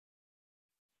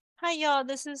Hi, y'all.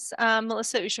 This is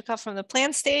Melissa Ushakov from the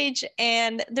plan stage,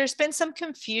 and there's been some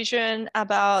confusion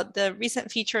about the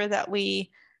recent feature that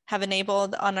we have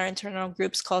enabled on our internal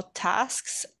groups called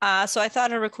tasks. So I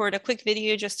thought I'd record a quick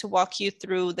video just to walk you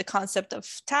through the concept of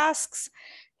tasks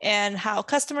and how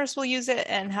customers will use it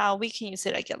and how we can use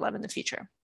it at GitLab in the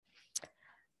future.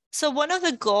 So one of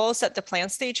the goals that the plan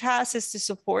stage has is to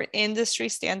support industry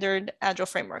standard Agile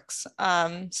frameworks.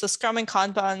 So Scrum and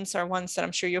Kanbans are ones that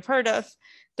I'm sure you've heard of.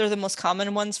 They're the most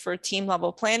common ones for team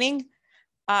level planning.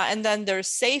 And then there's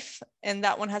SAFe, and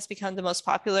that one has become the most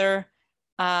popular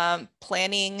Agile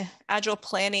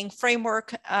planning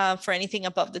framework for anything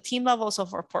above the team level, so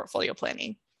for portfolio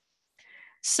planning.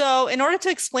 So in order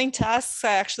to explain tasks,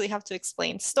 I actually have to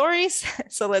explain stories.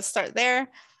 So let's start there.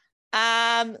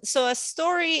 So a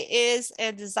story is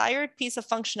a desired piece of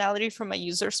functionality from a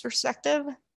user's perspective.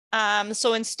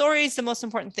 So in stories, the most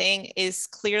important thing is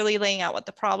clearly laying out what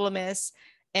the problem is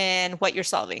and what you're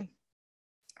solving.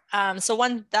 So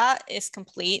when that is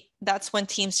complete, that's when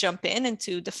teams jump in and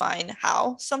to define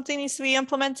how something needs to be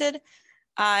implemented.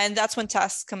 And that's when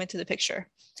tasks come into the picture.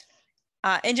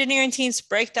 Engineering teams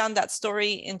break down that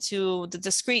story into the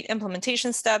discrete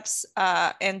implementation steps,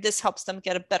 and this helps them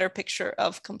get a better picture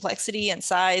of complexity and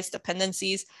size,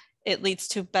 dependencies. It leads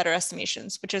to better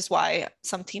estimations, which is why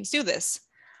some teams do this.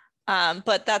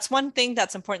 But that's one thing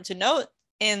that's important to note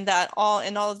in that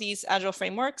in all of these Agile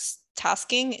frameworks,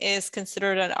 tasking is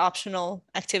considered an optional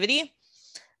activity.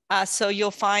 So you'll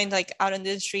find like out in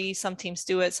the industry, some teams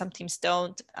do it, some teams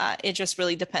don't. It just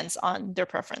really depends on their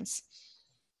preference.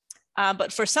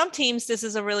 But for some teams, this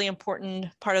is a really important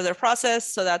part of their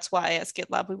process. So that's why as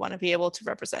GitLab, we want to be able to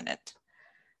represent it.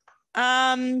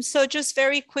 So just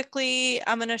very quickly,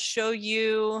 I'm going to show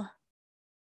you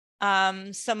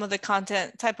some of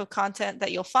the type of content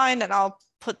that you'll find, and I'll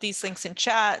put these links in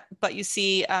chat. But you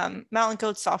see Mountain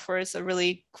Goat software is a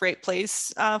really great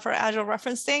place for Agile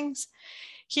reference things.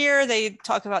 Here, they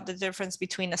talk about the difference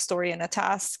between a story and a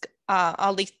task.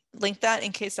 I'll link that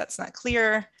in case that's not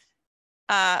clear.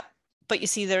 But you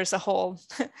see there's a whole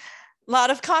lot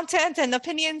of content and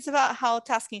opinions about how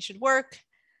tasking should work.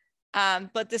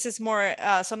 But this is more,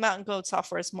 so Mountain Goat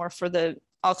software is more for the,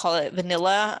 I'll call it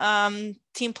vanilla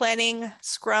team planning,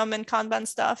 Scrum and Kanban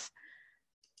stuff.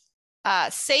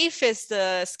 SAFe is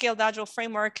the Scaled Agile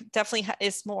framework, definitely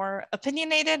is more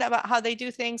opinionated about how they do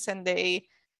things, and they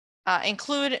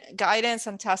include guidance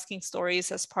and tasking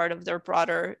stories as part of their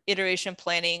broader iteration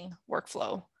planning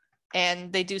workflow.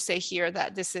 And they do say here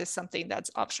that this is something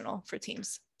that's optional for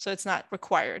teams. So it's not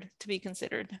required to be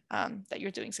considered that you're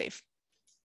doing SAFe.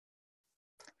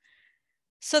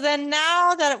 So then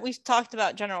now that we've talked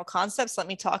about general concepts, let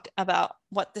me talk about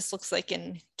what this looks like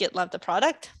in GitLab, the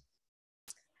product.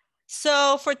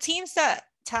 So for teams that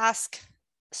task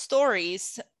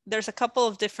stories, there's a couple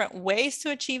of different ways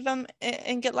to achieve them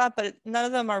in GitLab, but none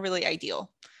of them are really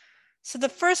ideal. So the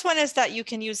first one is that you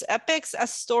can use epics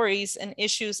as stories and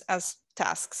issues as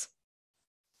tasks.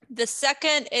 The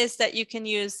second is that you can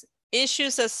use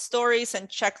issues as stories and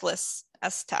checklists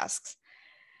as tasks.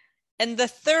 And the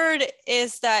third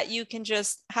is that you can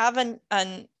just have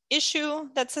an issue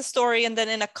that's a story, and then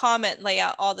in a comment lay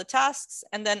out all the tasks.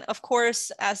 And then of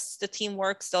course, as the team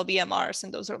works, there'll be MRs,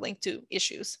 and those are linked to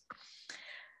issues.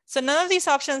 So none of these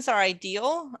options are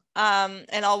ideal,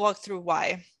 and I'll walk through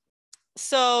why.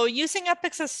 So using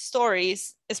epics as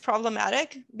stories is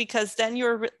problematic because then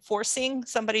you're forcing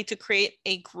somebody to create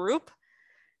a group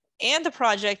and a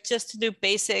project just to do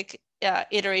basic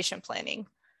iteration planning.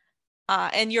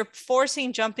 And you're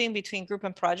forcing jumping between group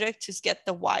and project to get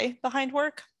the why behind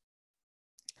work.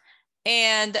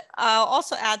 And I'll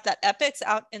also add that epics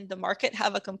out in the market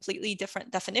have a completely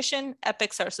different definition.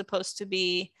 Epics are supposed to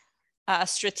be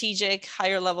strategic,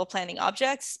 higher level planning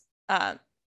objects.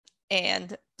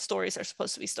 And stories are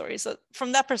supposed to be stories. So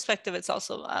from that perspective, it's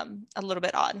also a little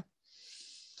bit odd.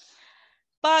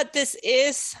 But this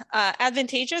is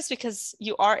advantageous because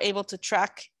you are able to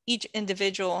track each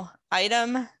individual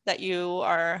item that you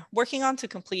are working on to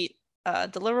complete a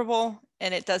deliverable.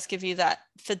 And it does give you that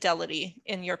fidelity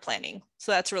in your planning.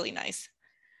 So that's really nice.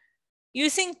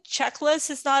 Using checklists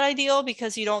is not ideal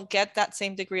because you don't get that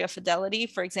same degree of fidelity.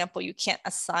 For example, you can't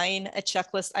assign a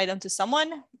checklist item to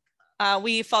someone.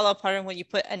 We follow a pattern when you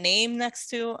put a name next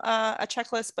to a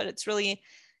checklist, but it's really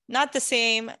not the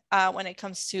same when it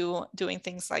comes to doing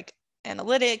things like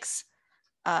analytics,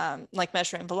 like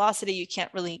measuring velocity. You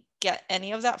can't really get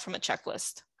any of that from a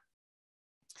checklist.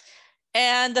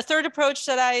 And the third approach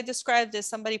that I described is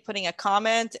somebody putting a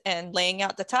comment and laying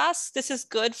out the tasks. This is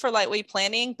good for lightweight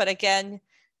planning, but again,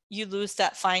 you lose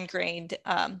that fine-grained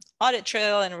audit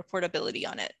trail and reportability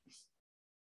on it.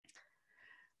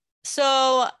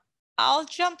 So I'll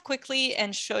jump quickly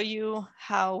and show you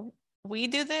how we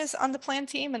do this on the plan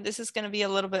team. And this is going to be a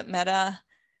little bit meta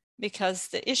because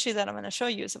the issue that I'm going to show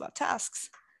you is about tasks.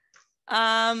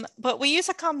 But we use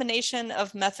a combination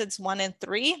of methods 1 and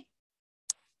 3.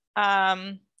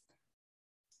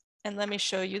 And let me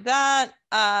show you that.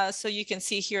 So you can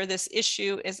see here, this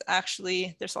issue is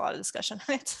actually, there's a lot of discussion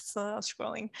on it, so I was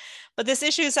scrolling. But this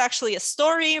issue is actually a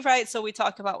story, right? So we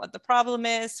talk about what the problem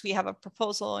is. We have a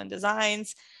proposal and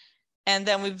designs. And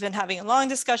then we've been having a long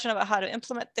discussion about how to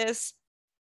implement this.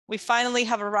 We finally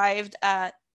have arrived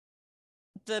at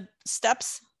the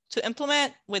steps to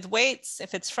implement with weights,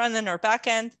 if it's front end or back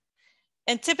end.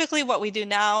 And typically what we do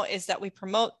now is that we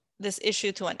promote this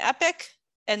issue to an epic,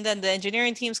 and then the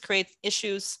engineering teams create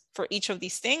issues for each of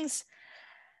these things.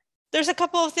 There's a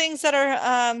couple of things that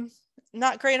are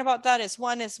not great about that.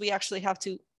 One is we actually have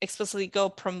to explicitly go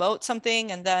promote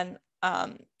something, and then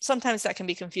sometimes that can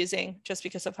be confusing just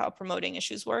because of how promoting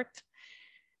issues work.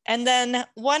 And then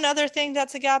one other thing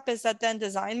that's a gap is that then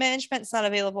design management is not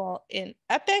available in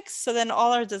epics. So then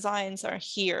all our designs are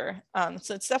here.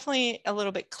 So it's definitely a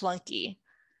little bit clunky.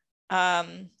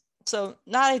 So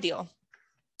not ideal.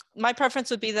 My preference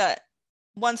would be that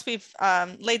once we've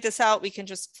laid this out, we can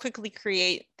just quickly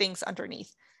create things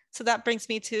underneath. So that brings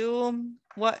me to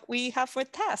what we have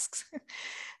with tasks.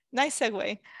 Nice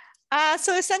segue.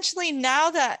 So essentially now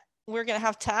that we're going to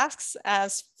have tasks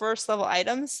as first level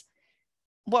items,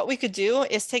 what we could do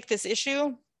is take this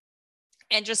issue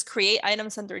and just create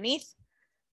items underneath.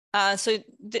 So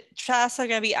the tasks are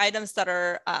going to be items that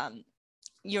are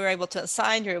you're able to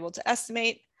assign, you're able to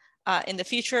estimate in the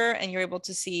future, and you're able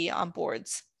to see on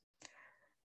boards.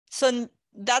 So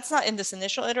that's not in this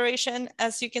initial iteration.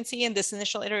 As you can see in this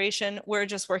initial iteration, we're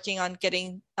just working on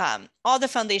getting all the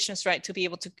foundations right to be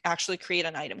able to actually create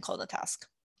an item called a task.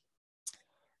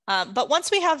 But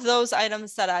once we have those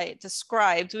items that I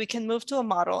described, we can move to a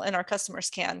model in our customers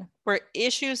can, where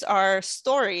issues are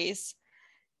stories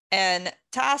and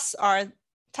tasks are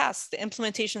tasks, the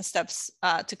implementation steps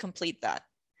to complete that.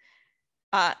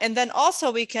 And then also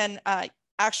we can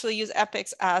actually use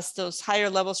epics as those higher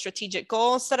level strategic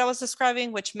goals that I was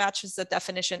describing, which matches the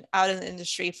definition out in the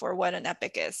industry for what an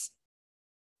epic is.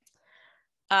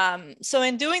 So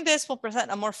in doing this, we'll present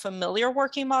a more familiar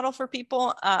working model for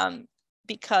people.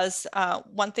 Because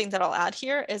one thing that I'll add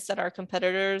here is that our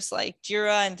competitors like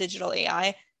Jira and Digital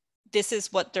AI, this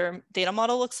is what their data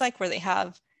model looks like, where they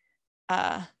have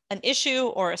an issue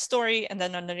or a story, and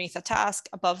then underneath a task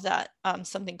above that,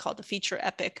 something called the feature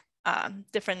epic,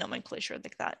 different nomenclature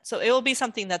like that. So it will be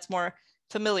something that's more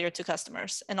familiar to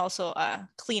customers and also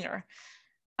cleaner.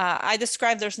 I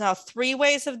described there's now 3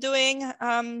 ways of doing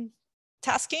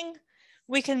tasking.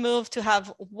 We can move to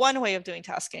have one way of doing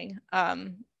tasking,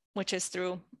 which is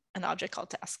through an object called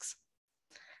tasks.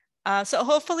 So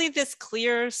hopefully this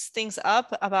clears things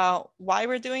up about why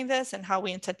we're doing this and how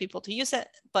we intend people to use it.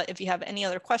 But if you have any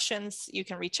other questions, you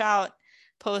can reach out,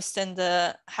 post in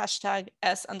the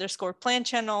 #S_plan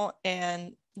channel,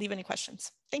 and leave any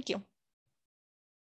questions. Thank you.